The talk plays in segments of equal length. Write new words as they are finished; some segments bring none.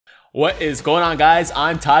What is going on, guys?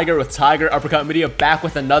 I'm Tiger with Tiger Uppercut Media, back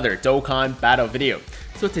with another Dokkan Battle video.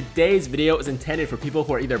 So today's video is intended for people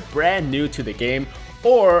who are either brand new to the game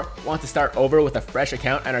or want to start over with a fresh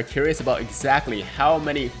account and are curious about exactly how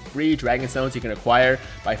many free Dragon Stones you can acquire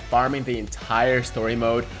by farming the entire story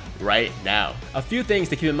mode right now. A few things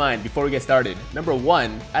to keep in mind before we get started. Number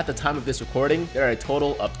one, at the time of this recording, there are a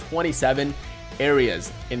total of 27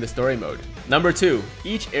 areas in the story mode. Number two,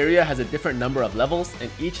 each area has a different number of levels and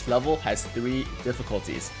each level has 3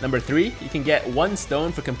 difficulties. Number three, you can get 1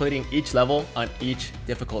 stone for completing each level on each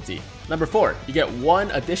difficulty. Number four, you get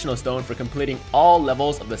 1 additional stone for completing all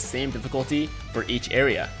levels of the same difficulty for each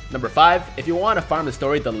area. Number five, if you want to farm the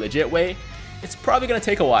story the legit way, it's probably going to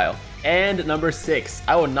take a while. And number 6,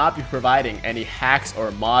 I will not be providing any hacks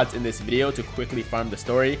or mods in this video to quickly farm the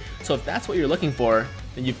story, so if that's what you're looking for,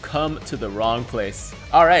 then you've come to the wrong place.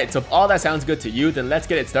 Alright, so if all that sounds good to you, then let's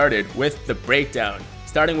get it started with the breakdown.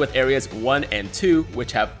 Starting with areas 1 and 2,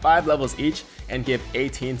 which have 5 levels each and give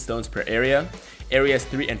 18 stones per area. Areas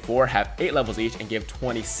 3 and 4 have 8 levels each and give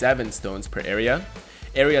 27 stones per area.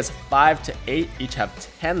 Areas 5 to 8 each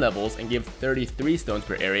have 10 levels and give 33 stones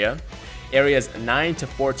per area. Areas 9 to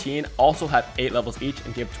 14 also have 8 levels each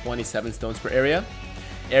and give 27 stones per area.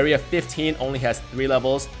 Area 15 only has 3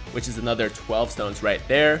 levels, which is another 12 stones right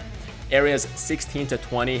there. Areas 16 to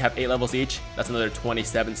 20 have 8 levels each, that's another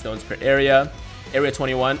 27 stones per area. Area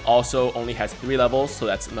 21 also only has 3 levels, so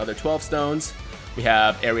that's another 12 stones. We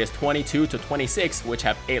have areas 22 to 26, which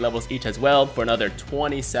have 8 levels each as well, for another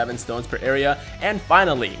 27 stones per area. And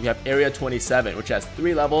finally, we have area 27, which has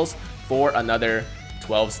 3 levels for another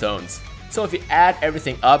 12 stones. So if you add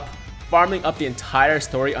everything up, farming up the entire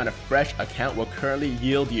story on a fresh account will currently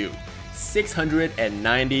yield you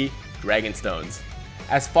 690 Dragon Stones.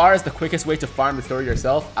 As far as the quickest way to farm the story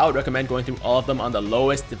yourself, I would recommend going through all of them on the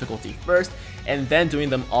lowest difficulty first, and then doing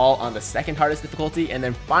them all on the second hardest difficulty, and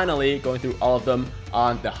then finally going through all of them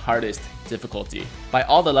on the hardest difficulty. By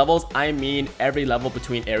all the levels, I mean every level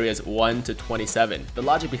between areas 1 to 27. The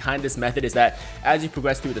logic behind this method is that as you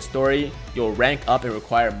progress through the story, you'll rank up and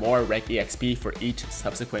require more rank EXP for each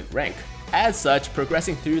subsequent rank. As such,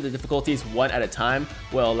 progressing through the difficulties one at a time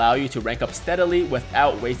will allow you to rank up steadily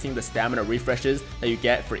without wasting the stamina refreshes that you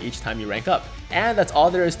get for each time you rank up. And that's all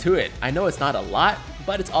there is to it. I know it's not a lot,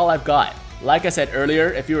 but it's all I've got. Like I said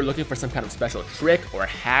earlier, if you were looking for some kind of special trick or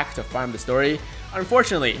hack to farm the story,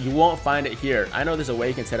 unfortunately, you won't find it here. I know there's a way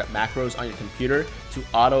you can set up macros on your computer to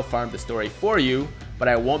auto farm the story for you, but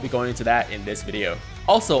I won't be going into that in this video.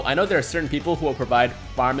 Also, I know there are certain people who will provide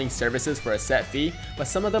farming services for a set fee, but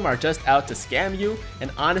some of them are just out to scam you, and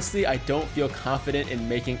honestly, I don't feel confident in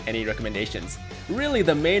making any recommendations. Really,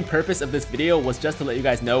 the main purpose of this video was just to let you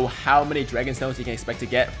guys know how many Dragon Stones you can expect to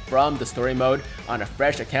get from the story mode on a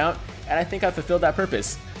fresh account, and I think I fulfilled that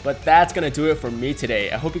purpose. But that's gonna do it for me today.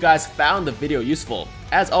 I hope you guys found the video useful.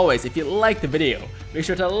 As always, if you liked the video, make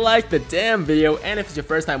sure to like the damn video, and if it's your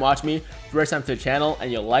first time watching me, first time to the channel,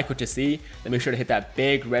 and you like what you see, then make sure to hit that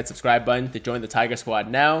big red subscribe button to join the Tiger Squad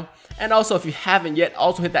now. And also, if you haven't yet,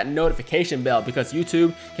 also hit that notification bell, because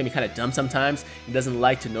YouTube can be kind of dumb sometimes. It doesn't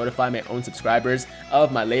like to notify my own subscribers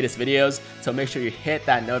of my latest videos, so make sure you hit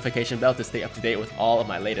that notification bell to stay up to date with all of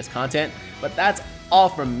my latest content. But that's all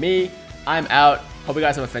from me. I'm out. Hope you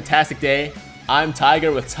guys have a fantastic day. I'm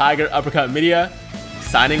Tiger with Tiger Uppercut Media,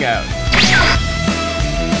 signing out.